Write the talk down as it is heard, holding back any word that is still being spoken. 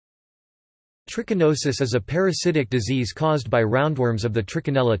Trichinosis is a parasitic disease caused by roundworms of the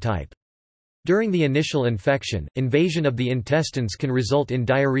Trichinella type. During the initial infection, invasion of the intestines can result in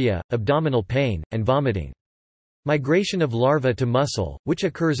diarrhea, abdominal pain, and vomiting. Migration of larvae to muscle, which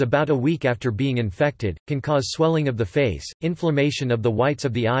occurs about a week after being infected, can cause swelling of the face, inflammation of the whites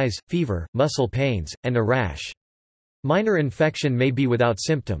of the eyes, fever, muscle pains, and a rash. Minor infection may be without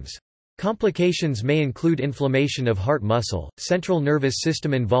symptoms. Complications may include inflammation of heart muscle, central nervous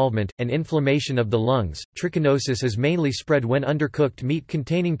system involvement, and inflammation of the lungs. Trichinosis is mainly spread when undercooked meat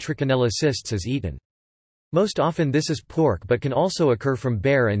containing Trichinella cysts is eaten. Most often this is pork but can also occur from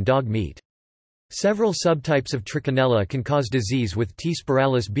bear and dog meat. Several subtypes of Trichinella can cause disease, with T.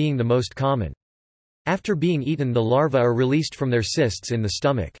 spiralis being the most common. After being eaten, the larvae are released from their cysts in the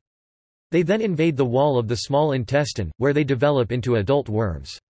stomach. They then invade the wall of the small intestine, where they develop into adult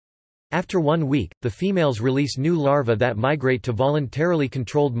worms. After 1 week, the females release new larvae that migrate to voluntarily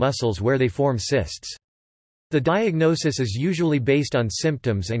controlled muscles where they form cysts. The diagnosis is usually based on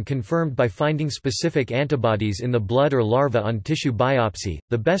symptoms and confirmed by finding specific antibodies in the blood or larva on tissue biopsy.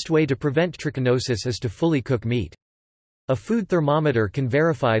 The best way to prevent trichinosis is to fully cook meat. A food thermometer can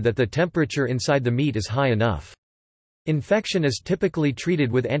verify that the temperature inside the meat is high enough. Infection is typically treated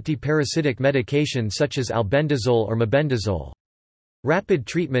with antiparasitic medication such as albendazole or mebendazole. Rapid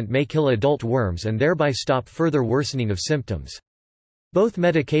treatment may kill adult worms and thereby stop further worsening of symptoms. Both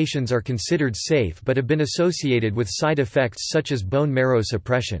medications are considered safe but have been associated with side effects such as bone marrow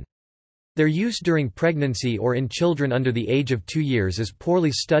suppression. Their use during pregnancy or in children under the age of 2 years is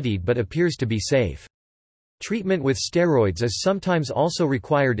poorly studied but appears to be safe. Treatment with steroids is sometimes also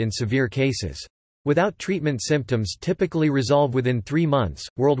required in severe cases. Without treatment, symptoms typically resolve within 3 months.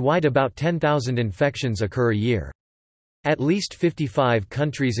 Worldwide, about 10,000 infections occur a year. At least 55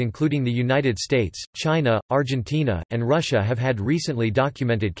 countries including the United States, China, Argentina, and Russia have had recently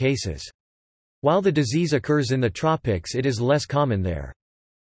documented cases. While the disease occurs in the tropics, it is less common there.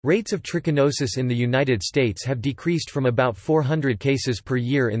 Rates of trichinosis in the United States have decreased from about 400 cases per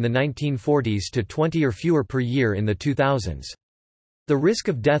year in the 1940s to 20 or fewer per year in the 2000s. The risk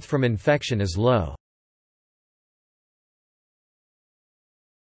of death from infection is low.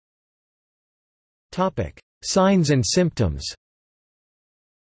 Signs and symptoms.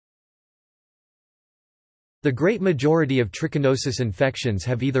 The great majority of trichinosis infections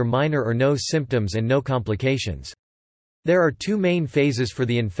have either minor or no symptoms and no complications. There are 2 main phases for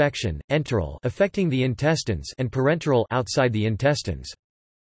the infection: enteral, affecting the intestines, and parenteral, outside the intestines.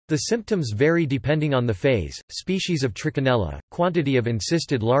 The symptoms vary depending on the phase, species of Trichinella, quantity of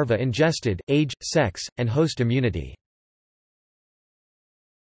encysted larvae ingested, age, sex, and host immunity.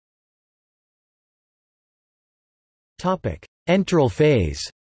 Enteral phase.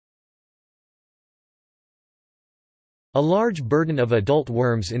 A large burden of adult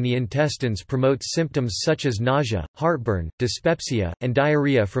worms in the intestines promotes symptoms such as nausea, heartburn, dyspepsia, and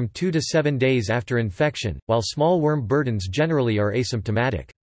diarrhea from 2 to 7 days after infection, while small worm burdens generally are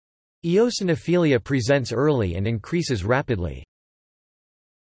asymptomatic. Eosinophilia presents early and increases rapidly.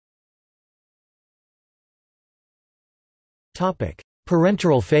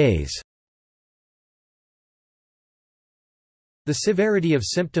 Parenteral phase. The severity of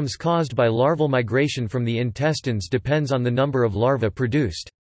symptoms caused by larval migration from the intestines depends on the number of larvae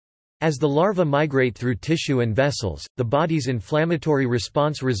produced. As the larvae migrate through tissue and vessels, the body's inflammatory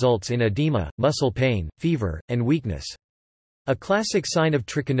response results in edema, muscle pain, fever, and weakness. A classic sign of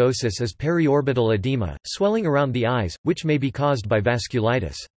trichinosis is periorbital edema, swelling around the eyes, which may be caused by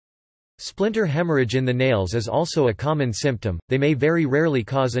vasculitis. Splinter hemorrhage in the nails is also a common symptom. They may very rarely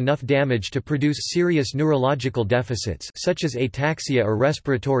cause enough damage to produce serious neurological deficits such as ataxia or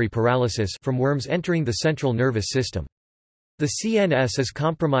respiratory paralysis from worms entering the central nervous system. The CNS is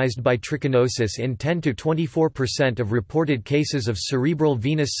compromised by trichinosis in 10 to 24% of reported cases of cerebral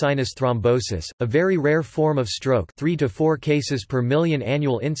venous sinus thrombosis, a very rare form of stroke, 3 to 4 cases per million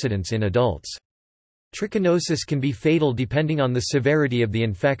annual incidence in adults. Trichinosis can be fatal depending on the severity of the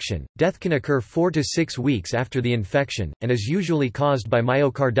infection. Death can occur 4 to 6 weeks after the infection, and is usually caused by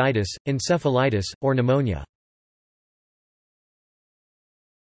myocarditis, encephalitis, or pneumonia.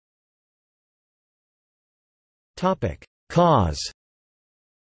 Cause.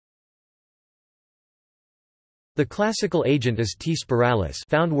 The classical agent is T. spiralis,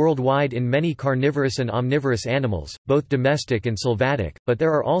 found worldwide in many carnivorous and omnivorous animals, both domestic and sylvatic, but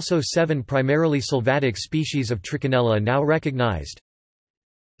there are also 7 primarily sylvatic species of Trichinella now recognized.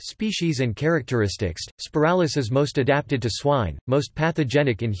 Species and characteristics: spiralis is most adapted to swine, most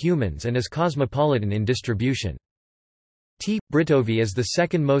pathogenic in humans, and is cosmopolitan in distribution. T. britovi is the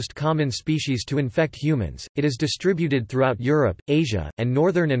second most common species to infect humans. It is distributed throughout Europe, Asia, and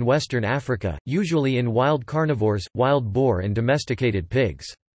northern and western Africa, usually in wild carnivores, wild boar and domesticated pigs.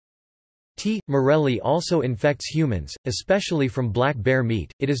 T. morelli also infects humans, especially from black bear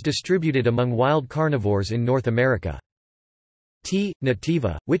meat. It is distributed among wild carnivores in North America. T.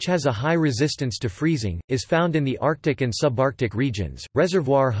 nativa, which has a high resistance to freezing, is found in the Arctic and subarctic regions.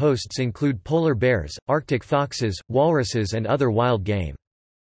 Reservoir hosts include polar bears, Arctic foxes, walruses, and other wild game.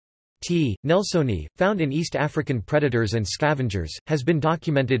 T. nelsoni, found in East African predators and scavengers, has been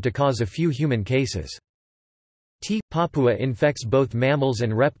documented to cause a few human cases. T. papua infects both mammals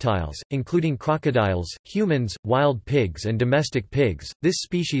and reptiles, including crocodiles, humans, wild pigs, and domestic pigs. This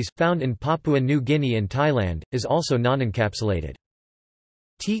species, found in Papua New Guinea and Thailand, is also non-encapsulated.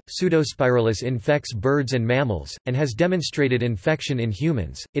 T. pseudospiralis infects birds and mammals, and has demonstrated infection in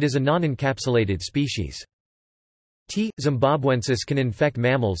humans. It is a non-encapsulated species. T. zimbabwensis can infect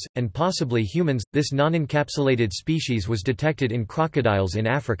mammals, and possibly humans. This non-encapsulated species was detected in crocodiles in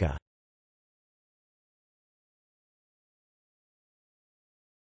Africa.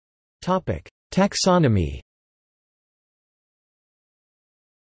 Taxonomy.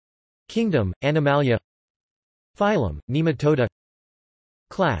 Kingdom, Animalia. Phylum, Nematoda.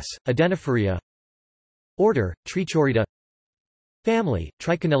 Class, Adenophoria. Order, Trichorida. Family,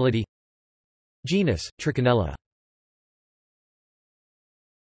 Trichinellidae. Genus, Trichinella.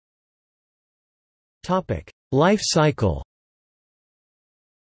 Life cycle.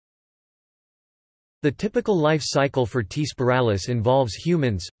 The typical life cycle for T. spiralis involves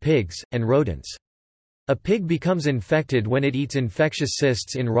humans, pigs, and rodents. A pig becomes infected when it eats infectious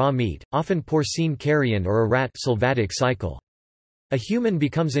cysts in raw meat, often porcine carrion or a rat sylvatic cycle. A human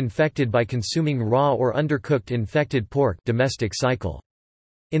becomes infected by consuming raw or undercooked infected pork domestic cycle.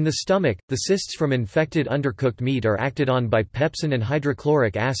 In the stomach, the cysts from infected undercooked meat are acted on by pepsin and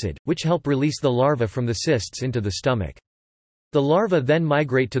hydrochloric acid, which help release the larva from the cysts into the stomach. The larvae then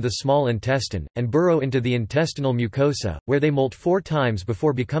migrate to the small intestine, and burrow into the intestinal mucosa, where they molt 4 times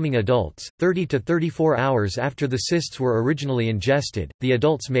before becoming adults. 30 to 34 hours after the cysts were originally ingested, the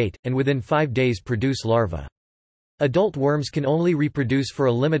adults mate, and within 5 days produce larvae. Adult worms can only reproduce for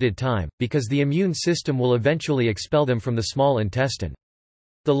a limited time, because the immune system will eventually expel them from the small intestine.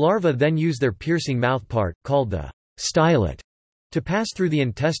 The larvae then use their piercing mouthpart, called the stylet, to pass through the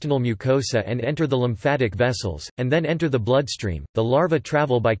intestinal mucosa and enter the lymphatic vessels, and then enter the bloodstream. The larvae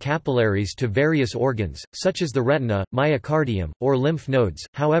travel by capillaries to various organs, such as the retina, myocardium, or lymph nodes.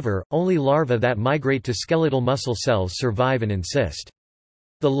 However, only larvae that migrate to skeletal muscle cells survive and encysted.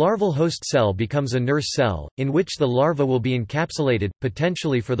 The larval host cell becomes a nurse cell, in which the larva will be encapsulated,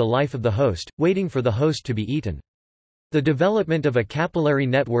 potentially for the life of the host, waiting for the host to be eaten. The development of a capillary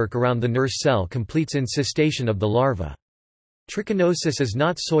network around the nurse cell completes encystation of the larva. Trichinosis is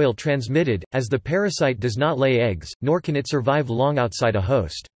not soil-transmitted, as the parasite does not lay eggs, nor can it survive long outside a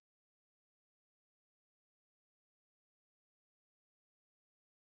host.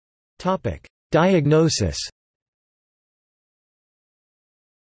 Diagnosis.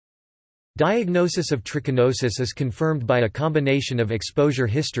 Diagnosis of trichinosis is confirmed by a combination of exposure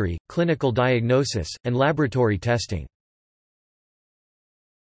history, clinical diagnosis, and laboratory testing.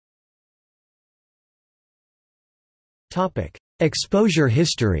 Exposure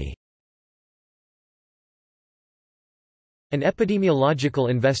history. An epidemiological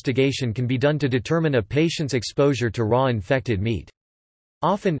investigation can be done to determine a patient's exposure to raw infected meat.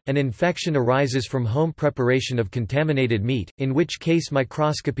 Often, an infection arises from home preparation of contaminated meat, in which case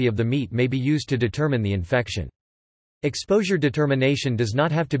microscopy of the meat may be used to determine the infection. Exposure determination does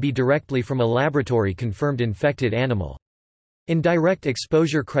not have to be directly from a laboratory-confirmed infected animal. Indirect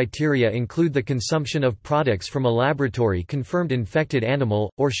exposure criteria include the consumption of products from a laboratory-confirmed infected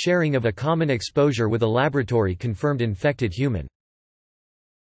animal, or sharing of a common exposure with a laboratory-confirmed infected human.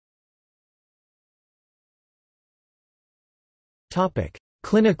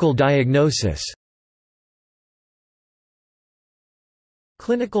 Clinical diagnosis.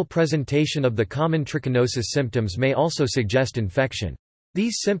 Clinical presentation of the common trichinosis symptoms may also suggest infection.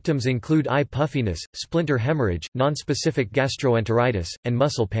 These symptoms include eye puffiness, splinter hemorrhage, nonspecific gastroenteritis, and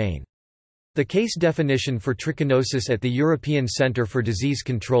muscle pain. The case definition for trichinosis at the European Centre for Disease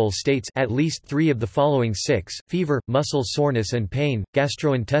Control states at least 3 of the following 6: fever, muscle soreness and pain,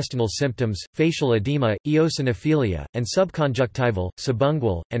 gastrointestinal symptoms, facial edema, eosinophilia, and subconjunctival,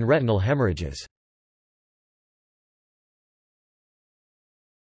 subungual, and retinal hemorrhages.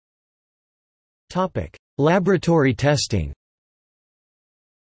 Laboratory testing.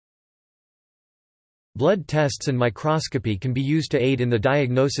 Blood tests and microscopy can be used to aid in the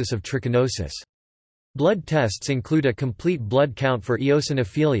diagnosis of trichinosis. Blood tests include a complete blood count for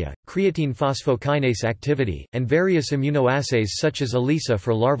eosinophilia, creatine phosphokinase activity, and various immunoassays such as ELISA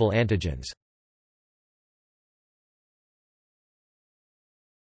for larval antigens.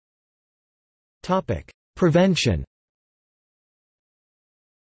 Prevention.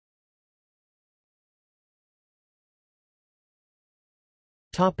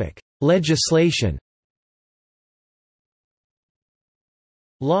 Legislation.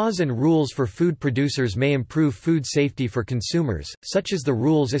 Laws and rules for food producers may improve food safety for consumers, such as the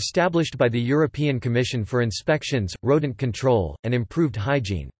rules established by the European Commission for inspections, rodent control, and improved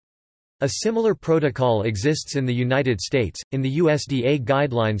hygiene. A similar protocol exists in the United States, in the USDA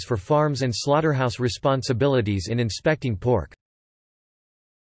Guidelines for Farms and Slaughterhouse Responsibilities in Inspecting Pork.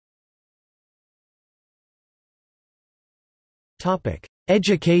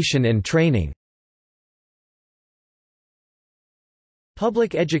 Education and training.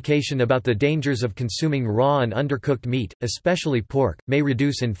 Public education about the dangers of consuming raw and undercooked meat, especially pork, may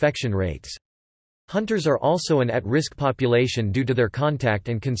reduce infection rates. Hunters are also an at-risk population due to their contact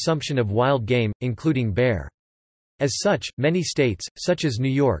and consumption of wild game, including bear. As such, many states, such as New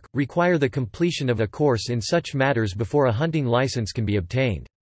York, require the completion of a course in such matters before a hunting license can be obtained.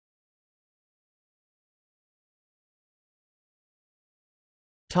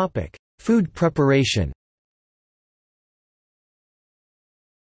 Food preparation.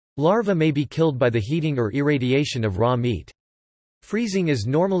 Larvae may be killed by the heating or irradiation of raw meat. Freezing is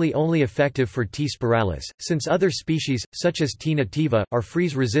normally only effective for T. spiralis, since other species, such as T. nativa, are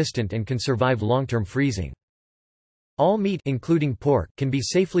freeze-resistant and can survive long-term freezing. All meat, including pork, can be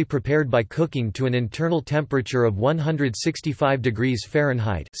safely prepared by cooking to an internal temperature of 165 degrees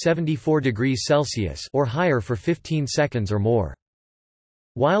Fahrenheit (74 degrees Celsius) or higher for 15 seconds or more.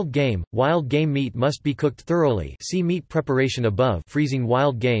 Wild game meat must be cooked thoroughly. See meat preparation above. Freezing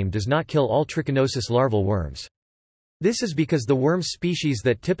wild game does not kill all Trichinosis larval worms. This is because the worm species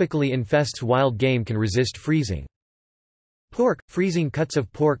that typically infests wild game can resist freezing. Pork – freezing cuts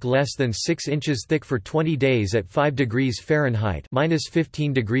of pork less than 6 inches thick for 20 days at 5 degrees Fahrenheit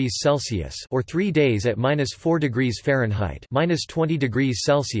 (-15 degrees Celsius) or 3 days at -4 degrees Fahrenheit (-20 degrees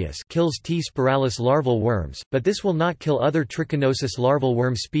Celsius) kills T. spiralis larval worms, but this will not kill other Trichinosis larval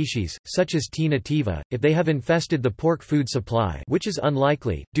worm species, such as T. nativa, if they have infested the pork food supply, which is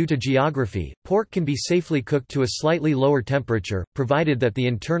unlikely. Due to geography, pork can be safely cooked to a slightly lower temperature, provided that the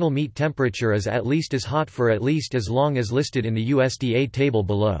internal meat temperature is at least as hot for at least as long as listed in the USDA table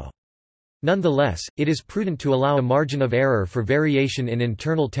below. Nonetheless, it is prudent to allow a margin of error for variation in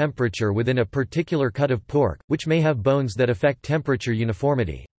internal temperature within a particular cut of pork, which may have bones that affect temperature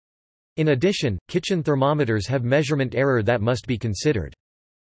uniformity. In addition, kitchen thermometers have measurement error that must be considered.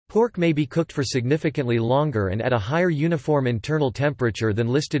 Pork may be cooked for significantly longer and at a higher uniform internal temperature than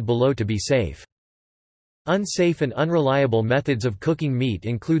listed below to be safe. Unsafe and unreliable methods of cooking meat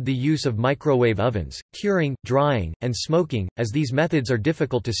include the use of microwave ovens, curing, drying, and smoking, as these methods are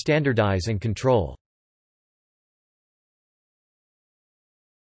difficult to standardize and control.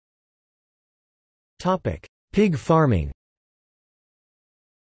 Pig farming.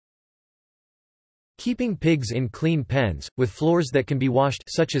 Keeping pigs in clean pens, with floors that can be washed,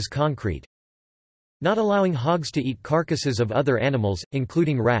 such as concrete. Not allowing hogs to eat carcasses of other animals,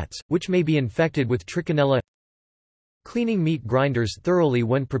 including rats, which may be infected with trichinella. Cleaning meat grinders thoroughly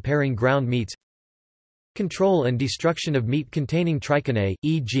when preparing ground meats. Control and destruction of meat containing trichinae,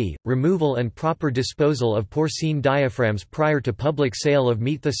 e.g., removal and proper disposal of porcine diaphragms prior to public sale of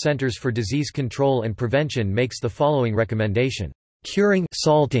meat. The Centers for Disease Control and Prevention makes the following recommendation. Curing,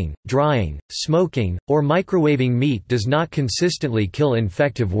 salting, drying, smoking, or microwaving meat does not consistently kill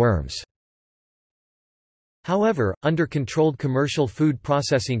infective worms. However, under controlled commercial food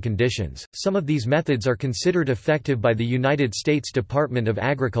processing conditions, some of these methods are considered effective by the United States Department of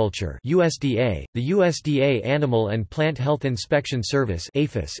Agriculture (USDA). The USDA Animal and Plant Health Inspection Service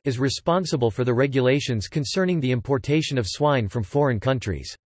 (APHIS) is responsible for the regulations concerning the importation of swine from foreign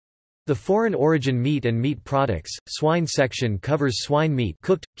countries. The Foreign Origin Meat and Meat Products (Swine) section covers swine meat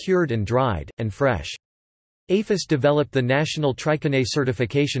cooked, cured and dried, and fresh. APHIS developed the National Trichinae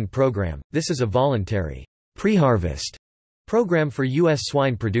Certification Program. This is a voluntary pre-harvest program for U.S.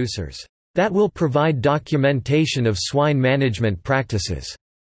 swine producers that will provide documentation of swine management practices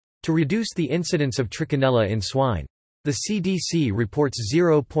to reduce the incidence of trichinella in swine. The CDC reports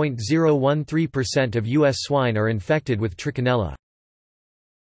 0.013% of U.S. swine are infected with trichinella.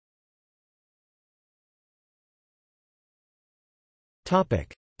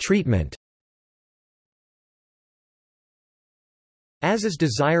 Treatment. As is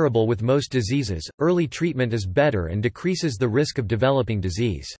desirable with most diseases, early treatment is better and decreases the risk of developing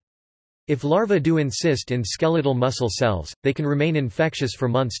disease. If larvae do insist in skeletal muscle cells, they can remain infectious for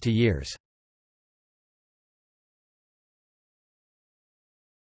months to years.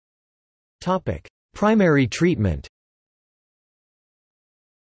 Primary treatment.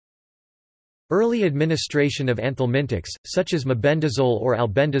 Early administration of anthelmintics, such as mebendazole or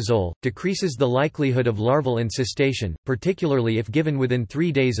albendazole, decreases the likelihood of larval encystation, particularly if given within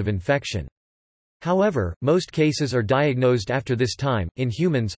 3 days of infection. However, most cases are diagnosed after this time. In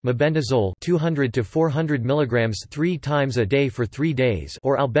humans, mebendazole 200 to 400 mg 3 times a day for 3 days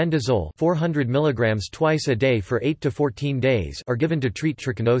or albendazole 400 mg twice a day for 8 to 14 days are given to treat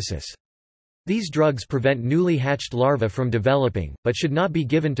trichinosis. These drugs prevent newly hatched larvae from developing, but should not be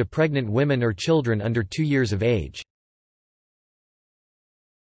given to pregnant women or children under 2 years of age.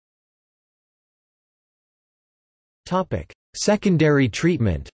 Secondary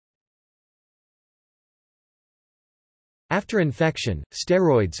treatment. After infection,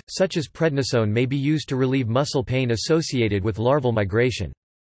 steroids, such as prednisone, may be used to relieve muscle pain associated with larval migration.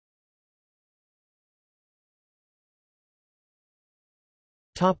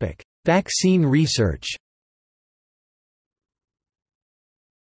 Vaccine research.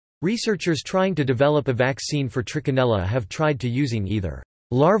 Researchers trying to develop a vaccine for trichinella have tried to using either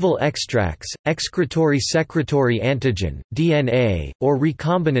larval extracts, excretory-secretory antigen, DNA, or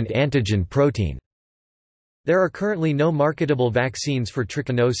recombinant antigen protein. There are currently no marketable vaccines for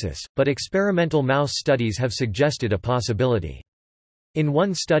trichinosis, but experimental mouse studies have suggested a possibility. In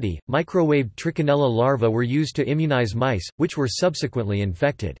one study, microwaved trichinella larvae were used to immunize mice, which were subsequently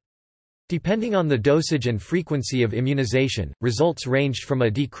infected. Depending on the dosage and frequency of immunization, results ranged from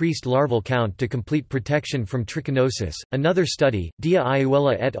a decreased larval count to complete protection from trichinosis. Another study, Dia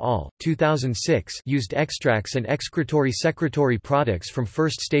Ayuela et al., 2006, used extracts and excretory-secretory products from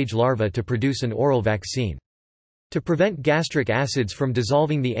first-stage larvae to produce an oral vaccine. To prevent gastric acids from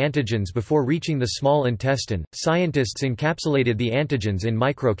dissolving the antigens before reaching the small intestine, scientists encapsulated the antigens in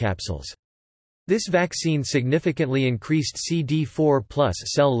microcapsules. This vaccine significantly increased CD4+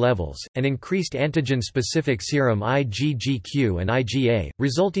 cell levels, and increased antigen-specific serum IgG-Q and IgA,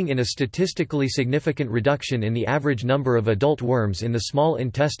 resulting in a statistically significant reduction in the average number of adult worms in the small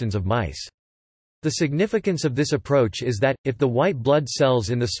intestines of mice. The significance of this approach is that, if the white blood cells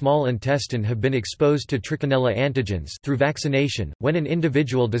in the small intestine have been exposed to trichinella antigens through vaccination, when an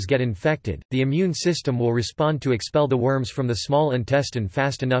individual does get infected, the immune system will respond to expel the worms from the small intestine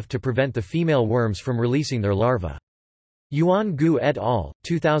fast enough to prevent the female worms from releasing their larvae. Yuan Gu et al.,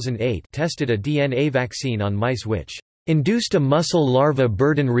 2008 tested a DNA vaccine on mice which induced a muscle larva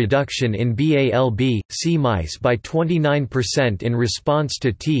burden reduction in BALB/C mice by 29% in response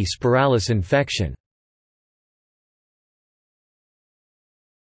to T. spiralis infection.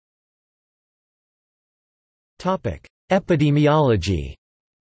 Epidemiology.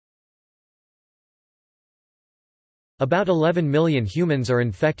 About 11 million humans are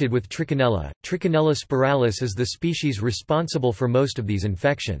infected with trichinella. Trichinella spiralis is the species responsible for most of these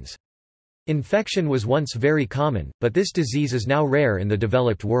infections. Infection was once very common, but this disease is now rare in the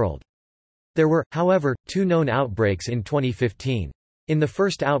developed world. There were, however, 2 known outbreaks in 2015. In the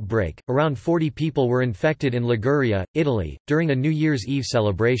first outbreak, around 40 people were infected in Liguria, Italy, during a New Year's Eve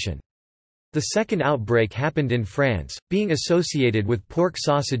celebration. The second outbreak happened in France, being associated with pork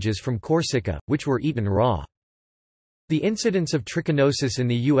sausages from Corsica, which were eaten raw. The incidence of trichinosis in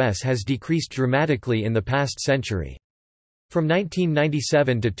the U.S. has decreased dramatically in the past century. From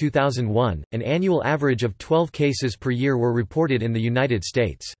 1997 to 2001, an annual average of 12 cases per year were reported in the United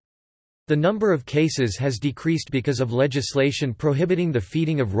States. The number of cases has decreased because of legislation prohibiting the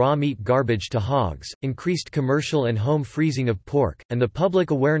feeding of raw meat garbage to hogs, increased commercial and home freezing of pork, and the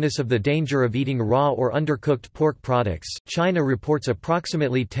public awareness of the danger of eating raw or undercooked pork products. China reports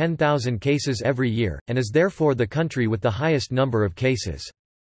approximately 10,000 cases every year, and is therefore the country with the highest number of cases.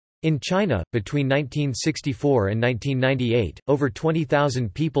 In China, between 1964 and 1998, over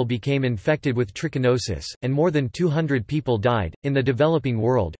 20,000 people became infected with trichinosis, and more than 200 people died. In the developing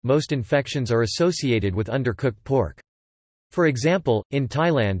world, most infections are associated with undercooked pork. For example, in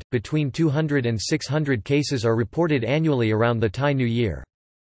Thailand, between 200 and 600 cases are reported annually around the Thai New Year.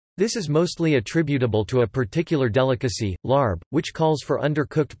 This is mostly attributable to a particular delicacy, larb, which calls for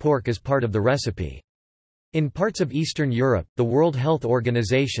undercooked pork as part of the recipe. In parts of Eastern Europe, the World Health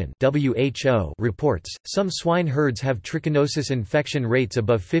Organization (WHO) reports, some swine herds have trichinosis infection rates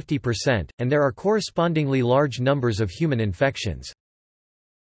above 50%, and there are correspondingly large numbers of human infections.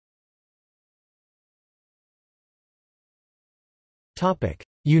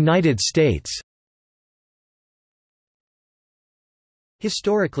 United States.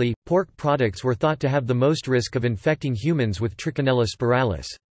 Historically, pork products were thought to have the most risk of infecting humans with Trichinella spiralis.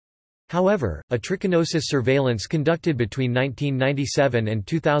 However, a trichinosis surveillance conducted between 1997 and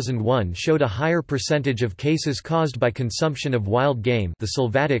 2001 showed a higher percentage of cases caused by consumption of wild game, the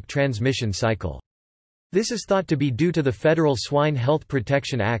sylvatic transmission cycle. This is thought to be due to the Federal Swine Health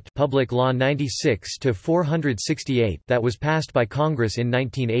Protection Act, Public Law 96-468, that was passed by Congress in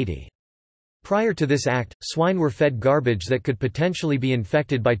 1980. Prior to this act, swine were fed garbage that could potentially be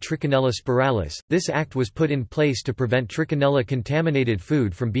infected by Trichinella spiralis. This act was put in place to prevent Trichinella-contaminated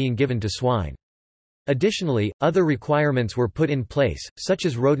food from being given to swine. Additionally, other requirements were put in place, such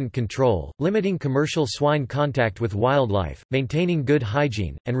as rodent control, limiting commercial swine contact with wildlife, maintaining good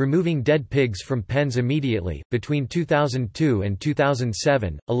hygiene, and removing dead pigs from pens immediately. Between 2002 and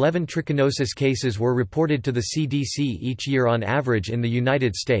 2007, 11 trichinosis cases were reported to the CDC each year on average in the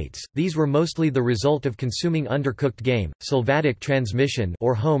United States. These were mostly the result of consuming undercooked game, sylvatic transmission,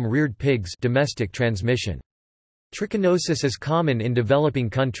 or home-reared pigs, domestic transmission. Trichinosis is common in developing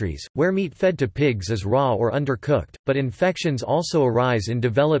countries, where meat fed to pigs is raw or undercooked, but infections also arise in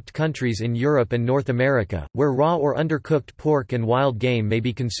developed countries in Europe and North America, where raw or undercooked pork and wild game may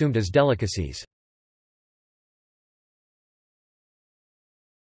be consumed as delicacies.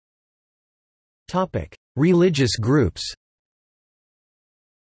 Religious groups.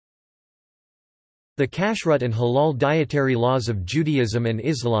 The kashrut and halal dietary laws of Judaism and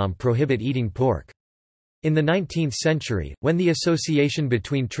Islam prohibit eating pork. In the 19th century, when the association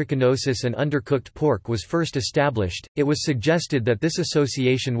between trichinosis and undercooked pork was first established, it was suggested that this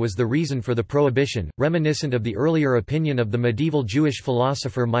association was the reason for the prohibition, reminiscent of the earlier opinion of the medieval Jewish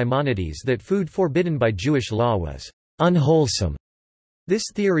philosopher Maimonides that food forbidden by Jewish law was unwholesome. This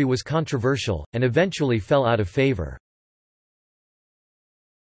theory was controversial, and eventually fell out of favor.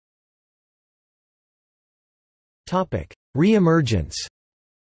 Reemergence.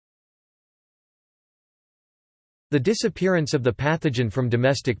 The disappearance of the pathogen from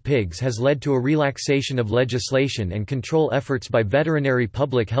domestic pigs has led to a relaxation of legislation and control efforts by veterinary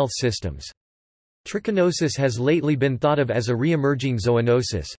public health systems. Trichinosis has lately been thought of as a re-emerging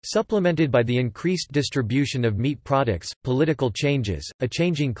zoonosis, supplemented by the increased distribution of meat products, political changes, a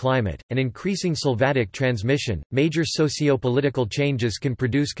changing climate, and increasing sylvatic transmission. Major socio-political changes can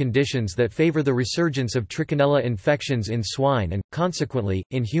produce conditions that favor the resurgence of Trichinella infections in swine and, consequently,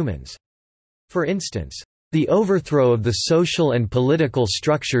 in humans. For instance, the overthrow of the social and political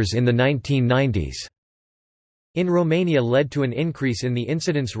structures in the 1990s in Romania led to an increase in the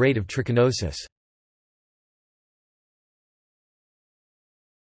incidence rate of trichinosis.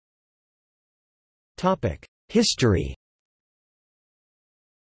 History.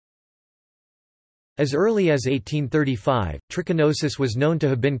 As early as 1835, trichinosis was known to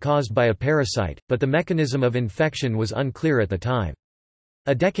have been caused by a parasite, but the mechanism of infection was unclear at the time.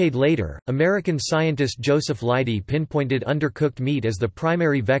 A decade later, American scientist Joseph Leidy pinpointed undercooked meat as the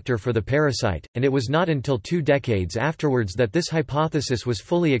primary vector for the parasite, and it was not until 2 decades afterwards that this hypothesis was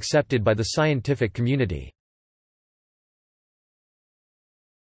fully accepted by the scientific community.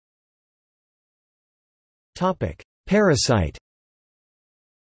 Parasite.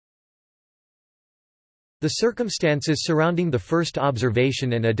 The circumstances surrounding the first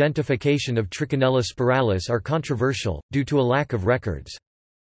observation and identification of Trichinella spiralis are controversial, due to a lack of records.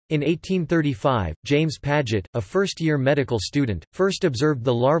 In 1835, James Paget, a first-year medical student, first observed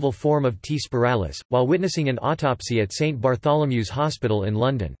the larval form of T. spiralis, while witnessing an autopsy at St. Bartholomew's Hospital in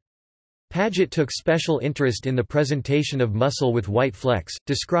London. Paget took special interest in the presentation of muscle with white flecks,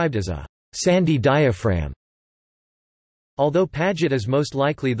 described as a sandy diaphragm. Although Paget is most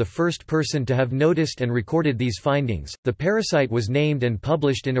likely the first person to have noticed and recorded these findings, the parasite was named and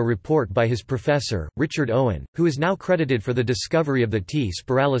published in a report by his professor, Richard Owen, who is now credited for the discovery of the T.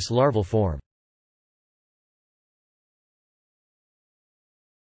 spiralis larval form.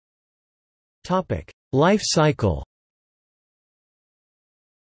 Life cycle.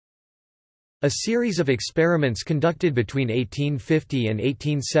 A series of experiments conducted between 1850 and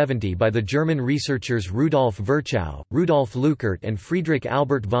 1870 by the German researchers Rudolf Virchow, Rudolf Leuckert and Friedrich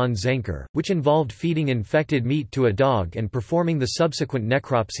Albert von Zenker, which involved feeding infected meat to a dog and performing the subsequent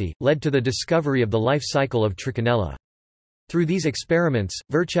necropsy, led to the discovery of the life cycle of Trichinella. Through these experiments,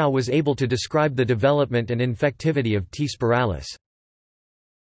 Virchow was able to describe the development and infectivity of T. spiralis.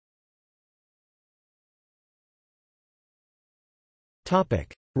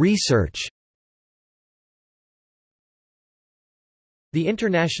 Research. The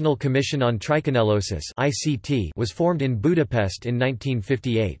International Commission on Trichinellosis (ICT) was formed in Budapest in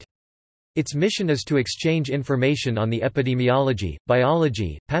 1958. Its mission is to exchange information on the epidemiology,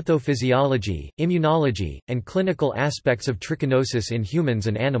 biology, pathophysiology, immunology, and clinical aspects of trichinosis in humans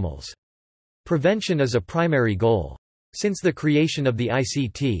and animals. Prevention is a primary goal. Since the creation of the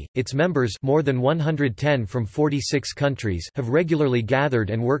ICT, its members, more than 110 from 46 countries, have regularly gathered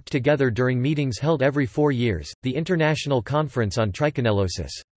and worked together during meetings held every 4 years, the International Conference on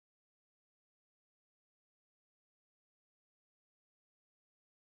Trichinosis.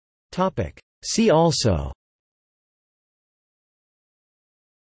 See also: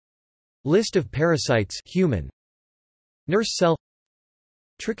 List of parasites, human; nurse cell;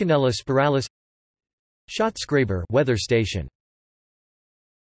 Trichinella spiralis; Schatzgräber weather station.